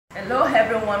Hello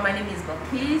everyone, my name is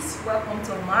Bilikis. Welcome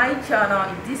to my channel.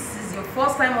 If this is your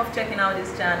first time of checking out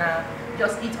this channel,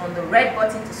 just hit on the red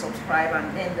button to subscribe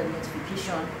and then the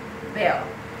notification bell.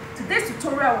 Today's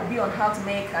tutorial will be on how to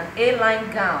make an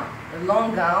A-line gown, a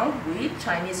long gown with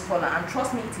Chinese collar, and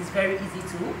trust me, it is very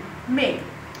easy to make.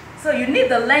 So you need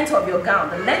the length of your gown.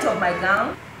 The length of my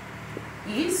gown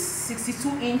is 62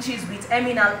 inches with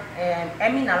hemming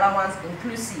allowance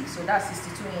inclusive, so that's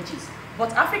 62 inches.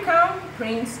 But African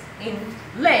prints in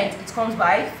length, it comes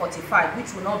by 45,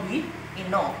 which will not be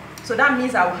enough. So that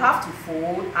means I will have to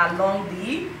fold along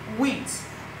the width.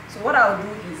 So what I will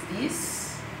do is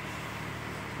this.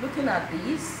 Looking at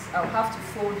this, I'll have to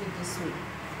fold it this way.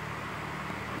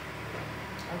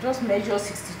 I'll just measure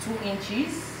 62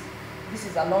 inches. This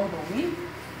is along the width.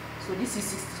 So this is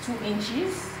 62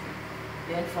 inches.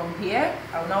 Then from here,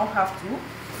 I'll now have to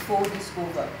fold this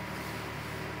over.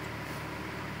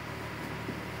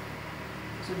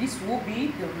 So this will be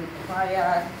the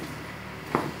required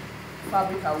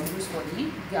fabric I will use for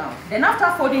the gown. Then after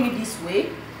folding it this way,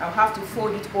 I'll have to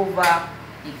fold it over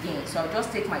again. So I'll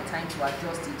just take my time to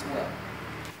adjust it well.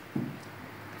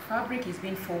 Fabric is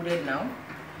being folded now.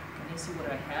 Can you see what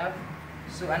I have?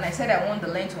 So, and I said I want the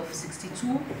length of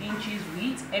 62 inches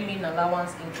with hemming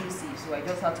allowance inclusive. So I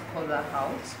just have to cut that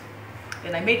out.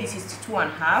 Then I made it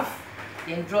 62.5.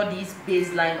 Then draw this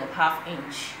baseline of 1/2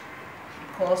 inch.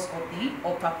 Because of the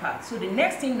upper part. So the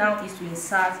next thing now is to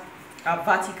insert a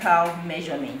vertical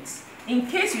measurement. In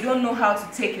case you don't know how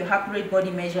to take your accurate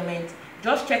body measurement,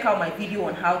 just check out my video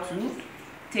on how to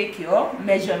take your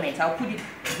measurement. I'll put the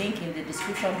link in the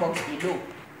description box below.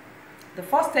 The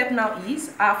first step now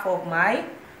is half of my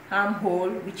armhole,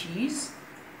 which is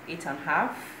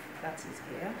 8.5. That is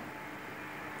here.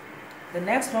 The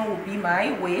next one will be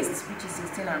my waist, which is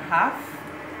 16.5.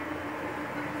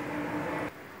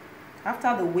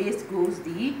 After the waist goes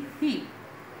the hip.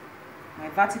 My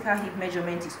vertical hip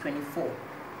measurement is 24.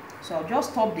 So I'll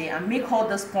just stop there and make all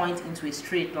these points into a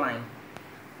straight line.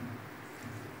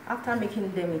 After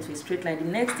making them into a straight line, the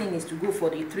next thing is to go for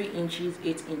the 3 inches,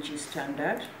 8 inches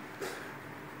standard.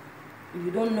 If you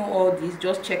don't know all this,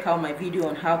 just check out my video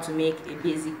on how to make a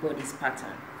basic bodice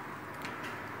pattern.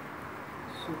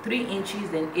 So 3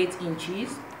 inches, then 8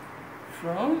 inches.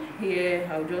 From here,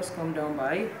 I'll just come down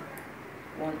by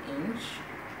 1 inch.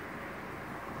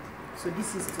 So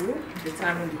this is to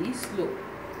determine the slope.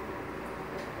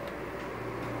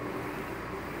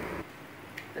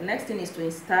 The next thing is to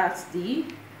insert the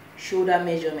shoulder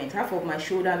measurement. Half of my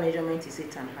shoulder measurement is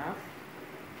 8.5,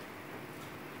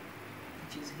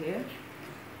 which is here.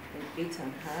 And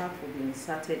 8.5 will be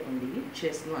inserted on the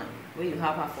chest line, where you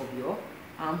have half of your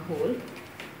armhole.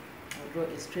 I'll draw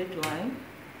a straight line.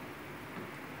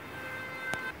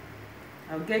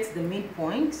 I'll get the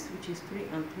midpoint, which is 3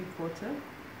 3/4.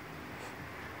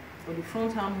 For the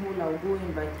front armhole, I'll go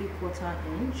in by 3/4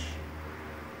 inch.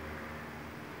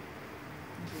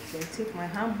 You can take my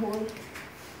armhole.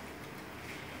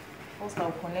 First,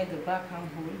 I'll connect the back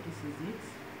armhole. This is it.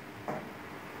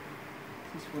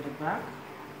 This is for the back,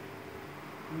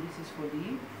 and this is for the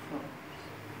front.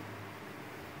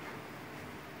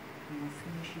 And I'll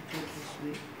finish it up this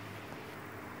way.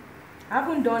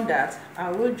 Having done that,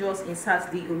 I will just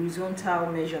insert the horizontal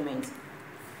measurement.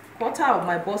 Quarter of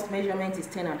my bust measurement is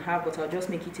 10.5, but I'll just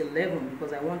make it 11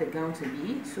 because I want the gown to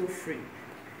be so free.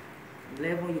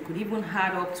 11, you could even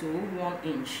add up to 1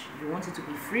 inch if you want it to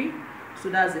be free. So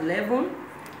that's 11,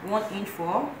 1 inch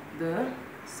for the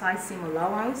side seam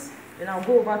allowance. Then I'll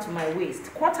go over to my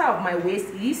waist. Quarter of my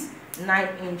waist is 9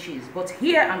 inches, but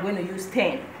here I'm going to use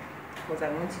 10 because I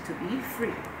want it to be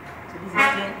free. So this is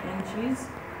 10 inches.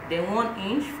 Then 1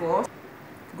 inch for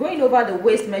going over the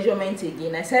waist measurement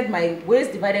again. I said my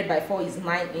waist divided by 4 is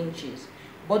 9 inches,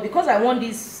 but because I want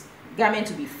this garment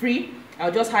to be free,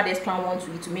 I'll just add extra 1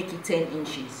 to it to make it 10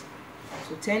 inches.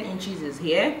 So 10 inches is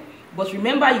here, but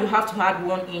remember you have to add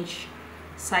 1 inch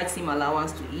side seam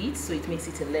allowance to it, so it makes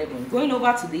it 11. Going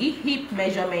over to the hip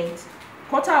measurement,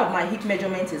 quarter of my hip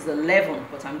measurement is 11,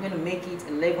 but I'm going to make it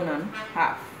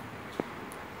 11.5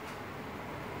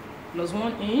 plus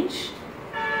 1 inch.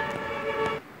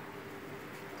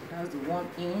 That's the 1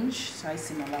 inch side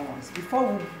seam allowance. Before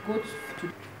we go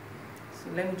to, so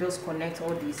let me just connect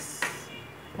all these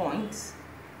points.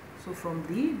 So from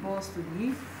the bust to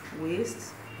the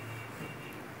waist,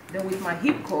 then with my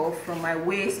hip curve from my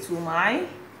waist to my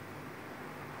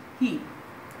hip.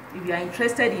 If you are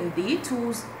interested in the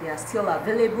tools, they are still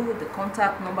available. The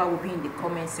contact number will be in the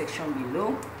comment section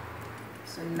below.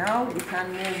 So now we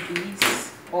can move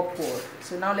this upward.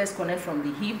 So now let's connect from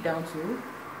the hip down to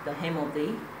the hem of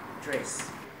the dress.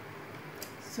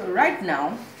 So right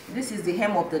now This is the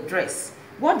hem of the dress.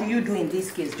 What do you do in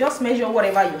this case? Just measure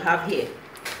whatever you have here.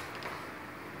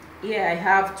 Here I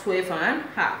have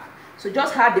 12.5. So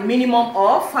just add the minimum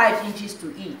of 5 inches to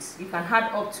it. You can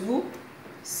add up to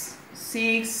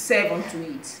 6, 7 to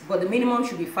it, but the minimum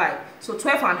should be 5. So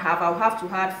 12.5, I'll have to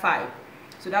add 5.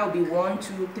 So that will be 1,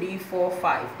 2, 3, 4,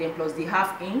 5. Then plus the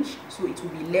half inch, so it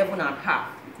will be 11.5.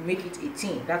 You can make it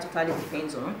 18. That totally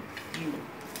depends on you.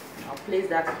 I'll place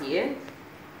that here.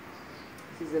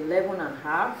 This is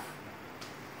 11.5.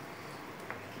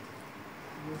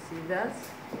 You see that?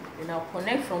 Then I'll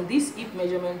connect from this hip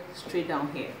measurement straight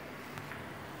down here.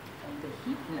 On the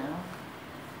hip now.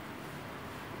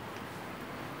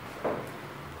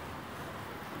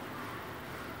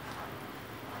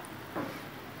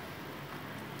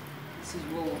 This is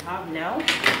what we'll have now.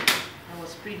 That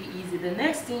was pretty easy. The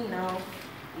next thing now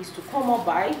is to come up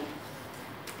by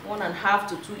 1.5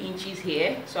 to 2 inches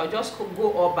here. So I'll just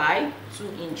go up by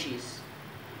 2 inches.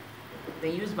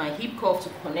 Then use my hip cuff to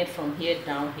connect from here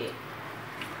down here.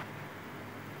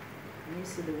 Let me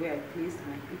see the way I placed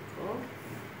my hip cuff.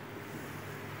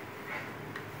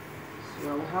 So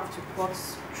I will have to cut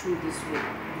through this way.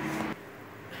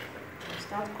 I'll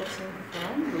start cutting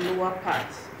from the lower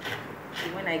part.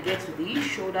 So when I get to the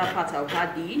shoulder part, I'll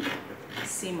add the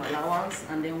seam allowance,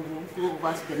 and then we'll go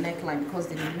over to the neckline, because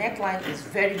the neckline is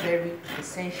very, very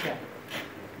essential,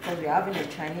 because we're having a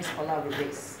Chinese collar with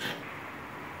this.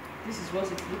 This is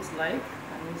what it looks like.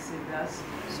 Let me see that.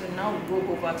 So now we'll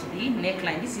go over to the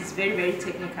neckline. This is very, very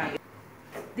technical.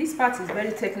 This part is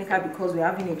very technical because we're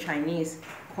having a Chinese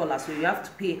collar, so you have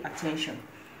to pay attention.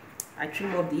 I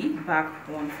trim up the back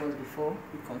one first before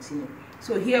we continue.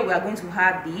 So here we are going to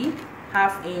add the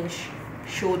half-inch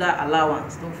shoulder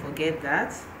allowance. Don't forget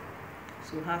that.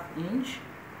 So half-inch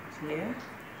here,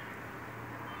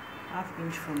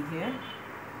 half-inch from here,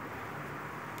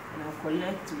 and I'll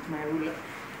connect with my ruler.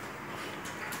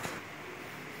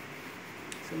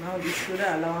 So now the shoulder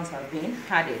allowance has been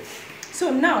added.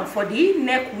 So now for the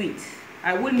neck width,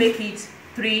 I will make it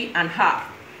 3.5.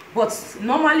 But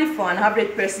normally for an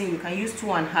average person, you can use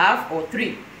 2.5 or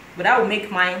 3. But I will make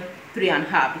mine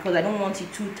 3.5 because I don't want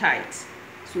it too tight.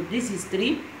 So this is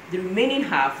 3. The remaining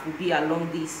half will be along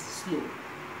this slope.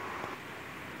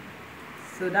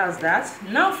 So that's that.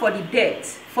 Now for the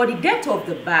depth. For the depth of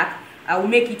the back, I will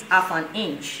make it 1/2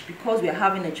 inch because we are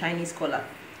having a Chinese collar.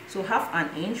 So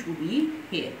 1/2 inch will be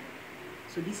here.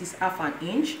 So this is 1/2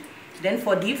 inch. Then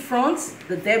for the front,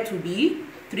 the depth will be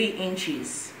 3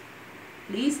 inches.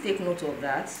 Please take note of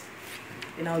that.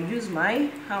 Then I'll use my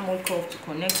armhole cuff to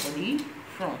connect for the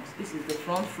front. This is the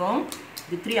front from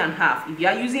the 3.5. If you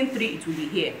are using 3, it will be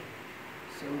here.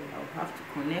 So I'll have to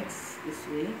connect this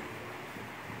way.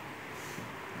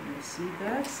 You see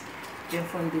that? Then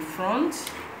from the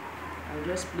front, I'll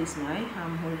just place my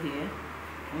armhole here.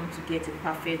 I want to get a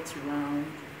perfect round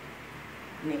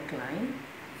neckline.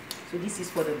 So this is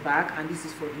for the back and this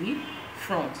is for the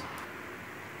front.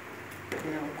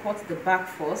 Then I'll cut the back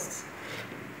first.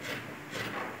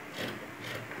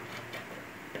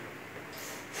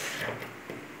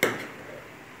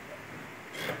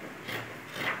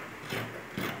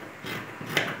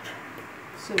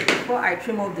 So before I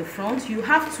trim off the front, you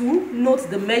have to note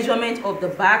the measurement of the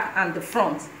back and the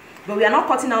front. But we are not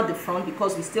cutting out the front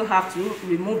because we still have to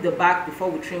remove the back before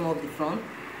we trim off the front.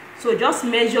 So just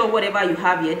measure whatever you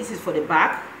have here. This is for the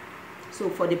back. So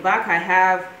for the back I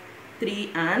have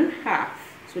 3.5.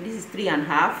 So this is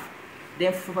 3.5.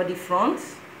 Then for the front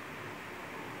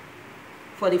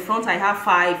I have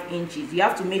 5 inches. You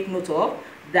have to make note of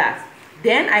that.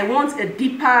 Then I want a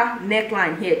deeper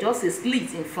neckline here, just a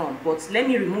slit in front. But let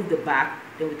me remove the back,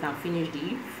 then we can finish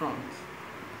the front.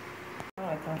 Now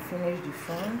I can finish the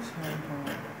front.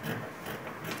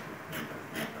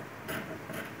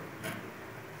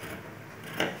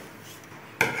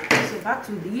 So back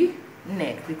to the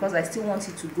neck, because I still want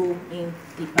it to go in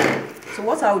deeper. So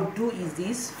what I'll do is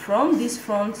this. From this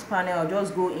front panel, I'll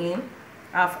just go in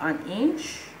 1/2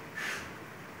 inch.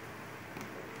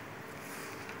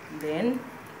 Then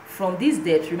from this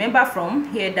depth, remember from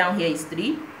here down here is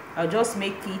 3, I'll just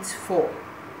make it 4.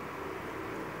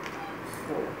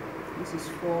 This is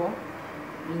 4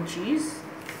 inches.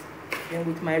 Then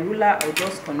with my ruler I'll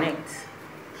just connect.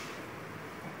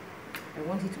 I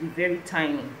want it to be very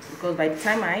tiny because by the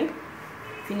time I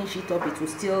finish it up, it will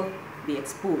still be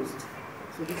exposed.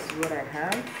 So this is what I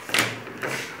have.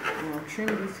 And I'll trim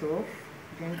this off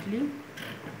gently.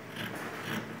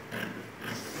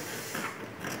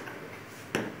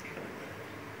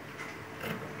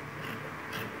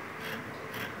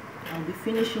 I'll be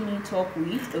finishing it up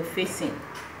with a facing,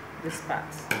 this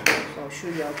part. So I'll show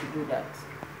you how to do that.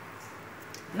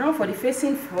 Now for the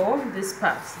facing for this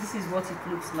part, this is what it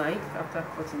looks like after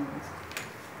cutting it.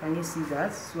 Can you see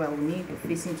that? So I will need the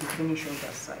facing to finish on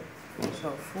that side. So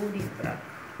I'll fold it back.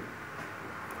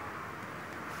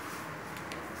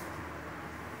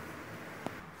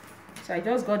 So I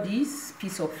just got this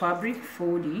piece of fabric,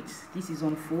 fold it. This is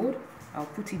on fold. I'll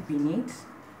put it beneath.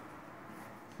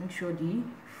 Make sure the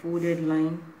folded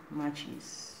line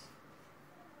matches.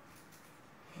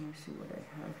 Let me see what I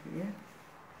have here.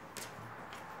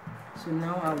 So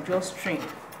now I'll just trim.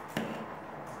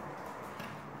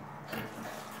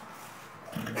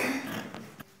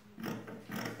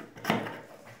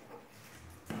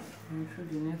 And through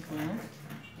the neckline.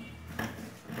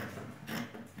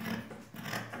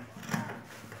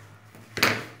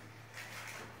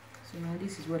 So now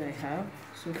this is what I have.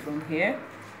 So from here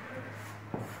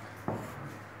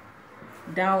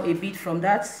down a bit from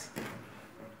that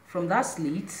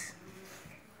slit,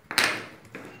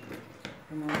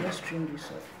 and I'll just trim this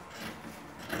up.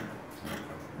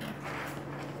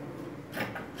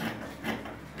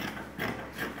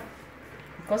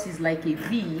 Because it's like a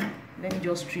V, let me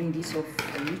just trim this off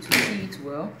for you to see it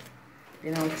well.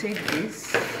 Then I'll take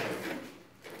this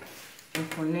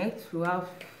and connect to have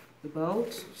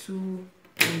about 2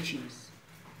 inches.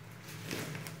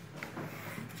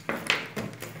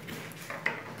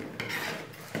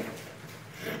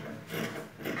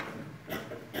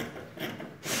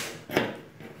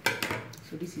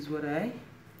 So this is what I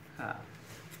have.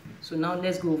 So now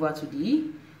let's go over to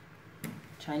the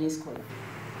Chinese collar.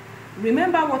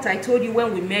 Remember what I told you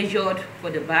when we measured for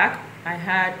the back? I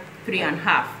had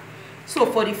 3.5. So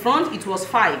for the front it was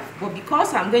 5, but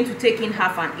because I'm going to take in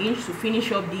 1/2 inch to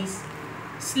finish up these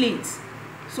slits,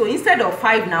 so instead of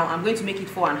 5 now I'm going to make it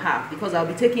 4.5 because I'll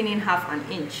be taking in 1/2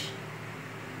 inch.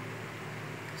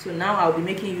 So now I'll be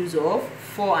making use of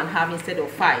 4.5 instead of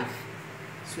 5.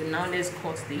 So now let's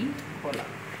cut the collar.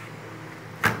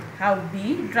 I'll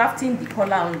be drafting the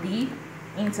collar on the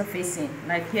interfacing.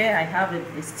 Like here I have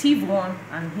a stiff one,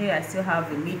 and here I still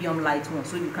have a medium light one,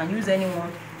 so you can use any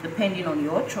one depending on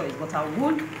your choice, but I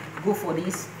would go for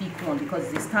this thick one because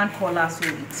it's a stand collar,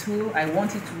 so I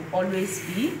want it to always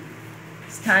be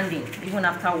standing even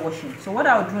after washing. So what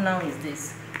I'll do now is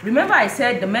this. Remember I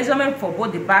said the measurement for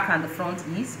both the back and the front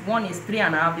is, one is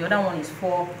 3.5, the other one is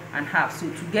 4.5, so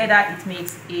together it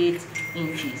makes 8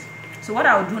 inches. So what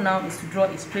I'll do now is to draw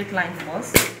a straight line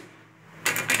first.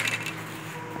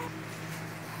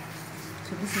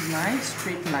 So this is my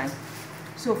straight line.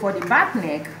 So for the back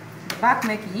neck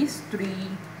is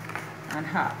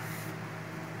 3.5.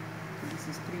 So this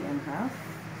is 3.5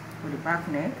 for the back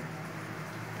neck.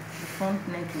 The front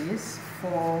neck is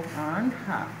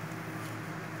 4.5.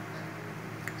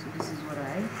 So this is what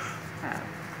I have.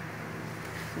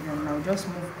 So then I'll just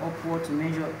move upward to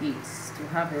measure 8 to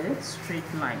have a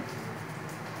straight line.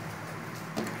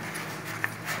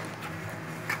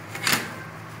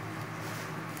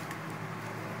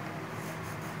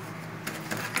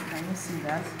 See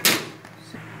that?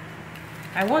 So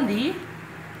I want the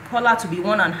collar to be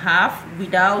 1.5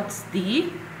 without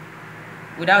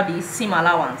the seam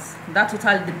allowance. That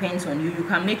totally depends on you. You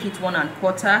can make it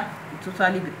 1.25. It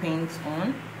totally depends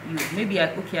on you. Maybe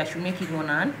I should make it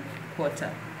 1.25.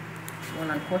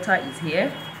 1.25 is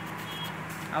here.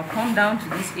 I'll come down to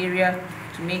this area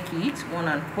to make it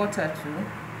 1.25 too.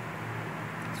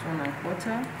 It's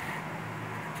 1.25.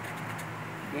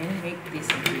 Then make this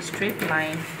into a straight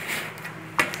line.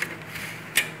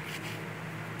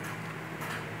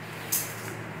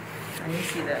 Can you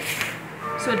see that?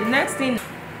 So the next thing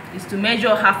is to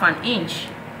measure 1/2 inch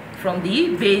from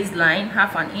the baseline,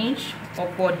 1/2 inch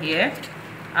upward here,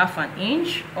 1/2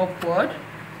 inch upward.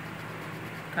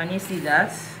 Can you see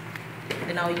that?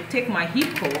 Then I will take my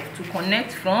hip curve to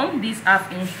connect from this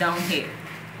 1/2 inch down here.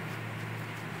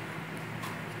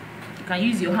 You can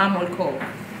use your hammer curve.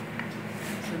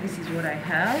 So this is what I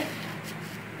have.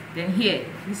 Then here,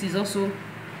 this is also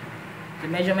the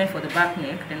measurement for the back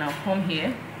neck. Then I'll come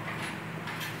here,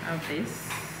 have this,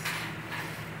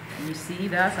 and you see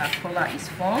that our collar is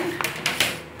formed.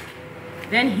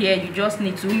 Then here you just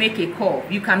need to make a curve.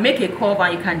 You can make a curve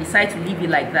and you can decide to leave it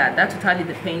like that. That totally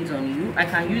depends on you. I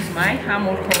can use my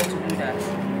hammer curve to do that.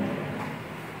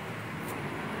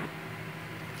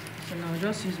 So now I'll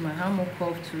just use my hammer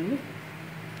curve to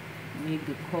make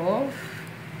the curve.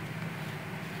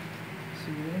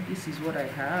 So this is what I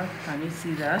have. Can you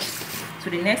see that? So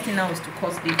the next thing now is to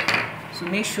cut it. So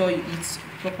make sure it's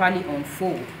properly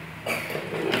unfold.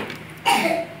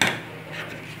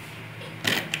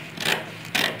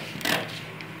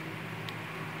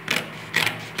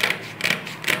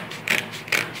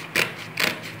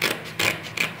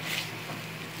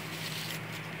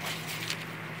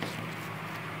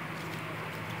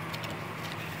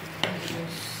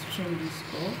 trim this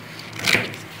off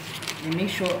and make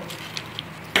sure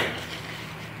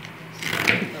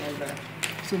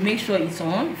so make sure it's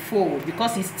on forward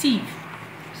because it's stiff,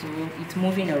 so it's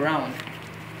moving around.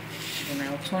 Then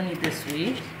I'll turn it this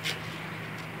way.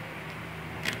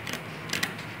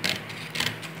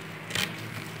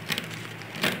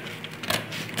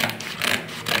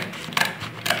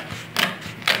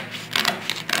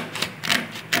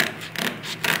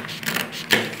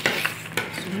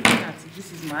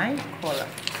 My collar.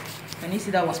 Can you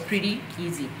see that was pretty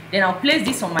easy? Then I'll place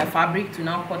this on my fabric to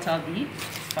now cut out the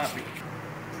fabric.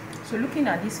 So looking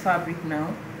at this fabric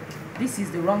now, this is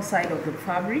the wrong side of the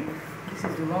fabric, this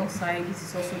is the wrong side, this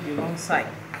is also the wrong side.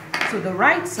 So the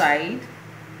right side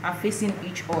are facing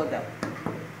each other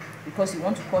because you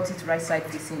want to cut it right side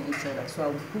facing each other. So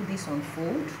I'll put this on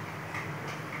fold,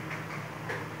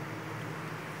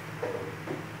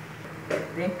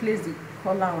 then place the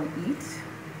collar on it.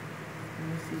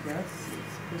 You see that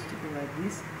it's supposed to go like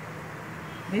this.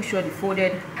 Make sure the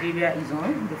folded area is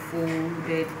on the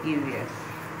folded area.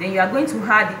 Then you are going to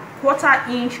add the 1/4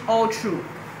 inch all through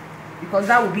because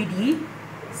that will be the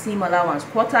seam allowance.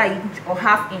 1/4 inch or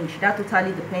 1/2 inch, that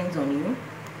totally depends on you.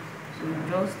 So you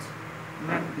just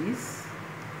mark this.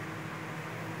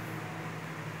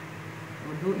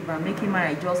 Although if I'm making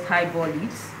mine, I just highball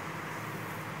it.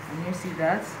 And you see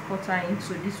that 1/4 inch.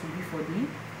 So this will be for the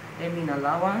hemming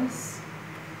allowance.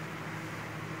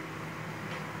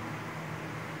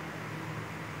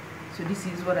 So this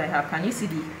is what I have. Can you see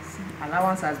the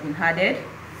allowance has been added?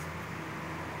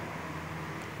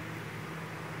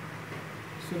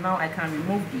 So now I can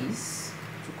remove this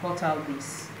to cut out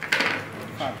this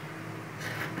fabric.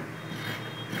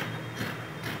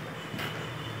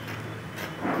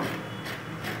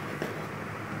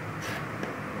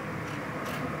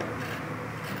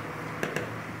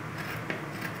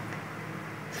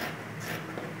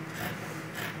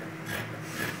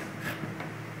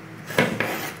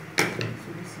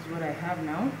 I have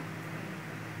now.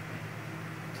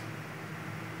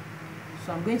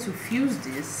 So I'm going to fuse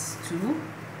this to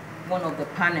one of the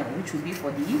panel, which will be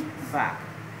for the back.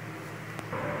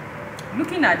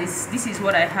 Looking at this, this is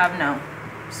what I have now.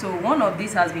 So one of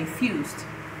these has been fused.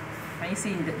 Can you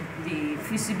see the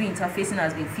fusible interfacing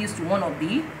has been fused to one of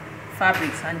the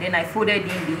fabrics, and then I folded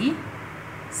in the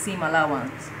seam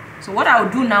allowance. So what I will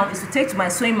do now is to take to my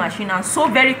sewing machine and sew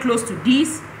very close to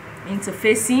this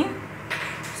interfacing.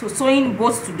 So sewing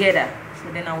both together.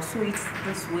 So then I'll sew it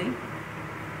this way,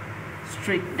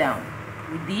 straight down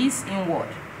with this inward.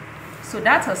 So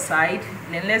that's aside.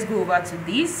 Then let's go over to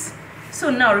this.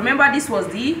 So now remember, this was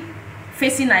the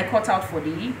facing I cut out for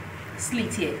the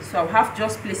slit here. So I'll have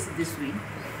just place it this way.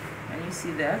 Can you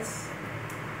see that?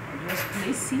 I'll just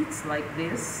place it like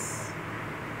this.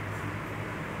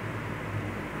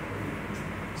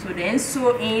 So then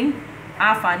sew in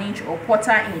 1/2 inch or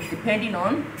 1/4 inch depending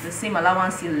on the seam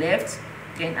allowance you left.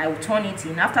 Then I will turn it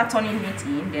in. After turning it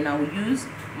in, then I will use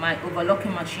my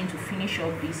overlocking machine to finish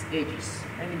up these edges.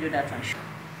 Let me do that and show.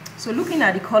 So looking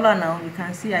at the collar now, you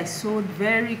can see I sewed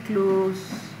very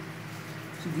close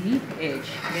to the edge.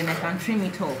 Then I can trim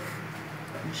it off,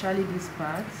 especially this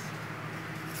part.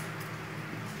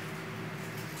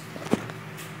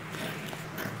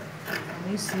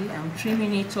 Can you see I'm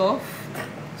trimming it off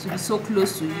to be so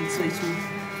close to it, so it will.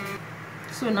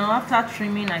 So now after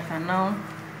trimming, I can now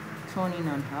turn in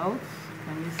and out.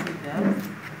 Can you see that?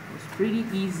 It's pretty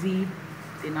easy.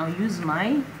 Then I'll use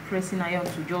my pressing iron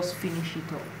to just finish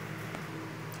it up.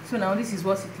 So now this is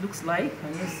what it looks like.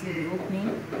 Can you see the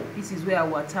opening? This is where I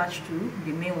will attach to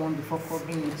the main one before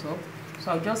covering it up.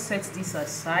 So I'll just set this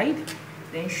aside,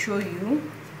 then show you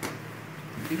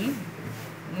the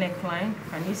neckline.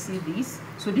 Can you see this?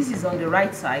 So this is on the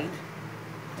right side.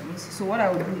 So what I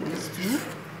will do is to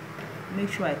make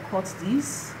sure I cut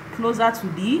this closer to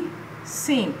the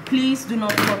seam. Please do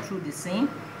not cut through the seam.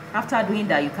 After doing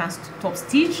that, you can top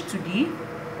stitch to the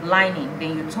lining,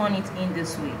 then you turn it in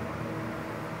this way.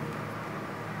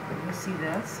 You see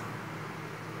that?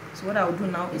 So what I will do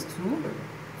now is to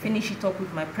finish it up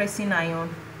with my pressing iron,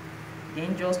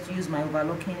 then just use my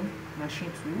overlocking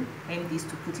machine to hem this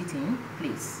to put it in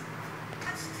place.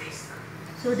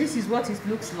 So this is what it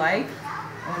looks like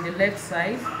on the left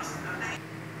side.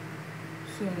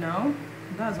 So now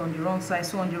that's on the wrong side.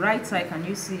 So on the right side, can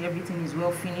you see everything is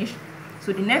well finished?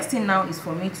 So the next thing now is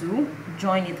for me to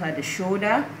join it at the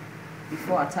shoulder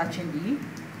before attaching the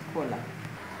collar.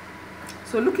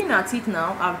 So looking at it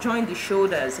now, I've joined the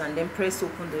shoulders and then press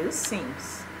open the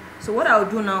seams. So what I'll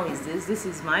do now is this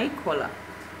is my collar.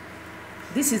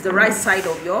 This is the right side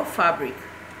of your fabric.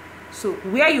 So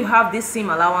where you have this seam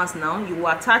allowance now, you will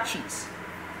attach it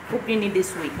opening it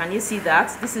this way. Can you see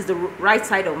that? This is the right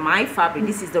side of my fabric,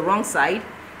 this is the wrong side.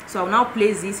 So I'll now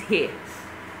place this here.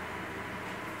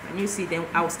 Can you see? Then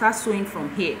I'll start sewing from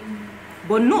here.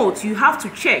 But note, you have to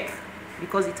check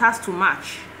because it has to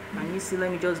match. Can you see?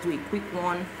 Let me just do a quick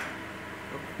one,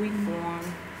 a quick one,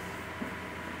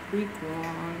 quick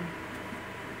one.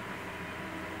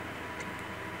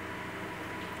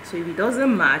 So if it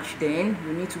doesn't match, then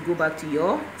you need to go back to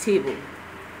your table.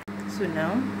 So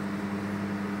now,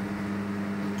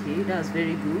 okay, that's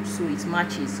very good. So it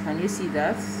matches. Can you see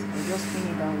that? I'll just pin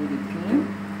it down with a pin.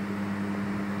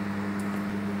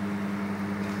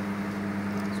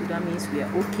 So that means we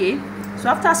are okay. So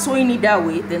after sewing it that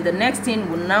way, then the next thing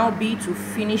will now be to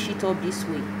finish it up this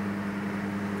way.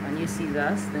 Can you see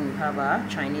that? Then we have our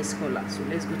Chinese collar. So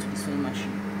let's go to the sewing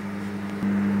machine.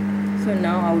 So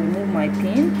now I'll remove my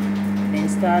pin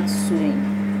and start sewing.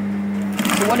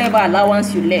 So whatever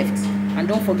allowance you left, and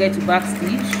don't forget to back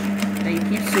stitch, then you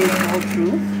keep sewing all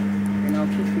through. Then I'll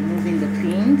keep removing the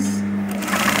pins.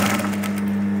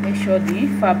 Make sure the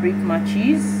fabric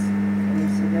matches. Can you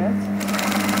see that?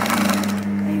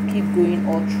 And you keep going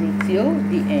all through till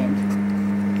the end.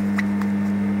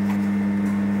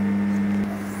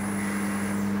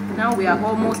 Now we are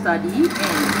almost at the end.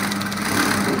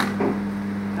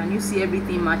 Can you see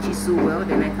everything matches so well?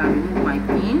 Then I can remove my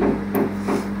pin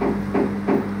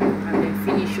and then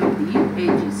finish up the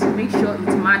edges. Make sure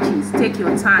it matches. Take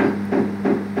your time.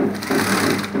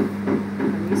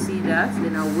 Can you see that?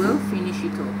 Then I will finish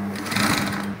it up.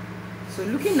 So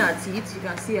looking at it, you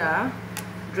can see our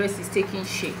dress is taking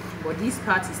shape, but this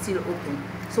part is still open.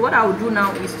 So what I will do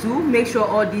now is to make sure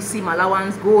all this seam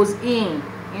allowance goes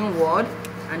inward,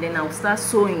 and then I'll start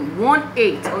sewing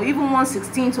 1/8 or even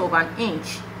 1/16 of an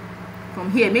inch. From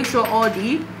here, make sure all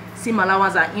the seam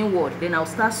allowance are inward. Then I'll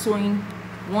start sewing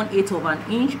 1/8 of an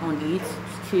inch on it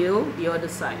till the other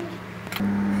side.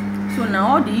 So now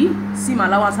all the seam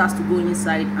allowance has to go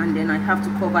inside, and then I have to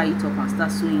cover it up and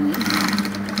start sewing it.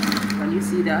 Can you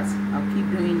see that? I'll keep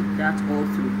doing that all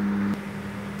through.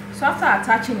 So after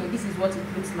attaching it, this is what it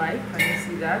looks like. Can you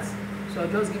see that? So I'll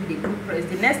just give it a good press.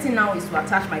 The next thing now is to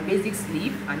attach my basic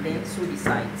sleeve and then sew the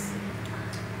sides.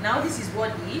 Now this is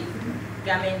what the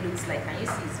garment looks like. Can you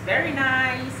see? It's very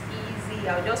nice, easy.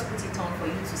 I'll just put it on for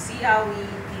you to see how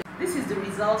this is the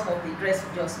result of the dress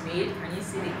we just made. Can you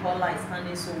see the collar is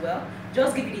standing so well?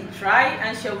 Just give it a try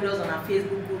and share with us on our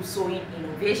Facebook group, Sewing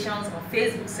Innovations. On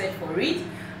Facebook, search for it,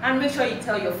 and make sure you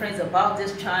tell your friends about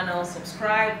this channel.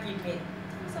 Subscribe, give me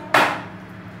a thumbs up.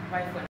 Bye for now.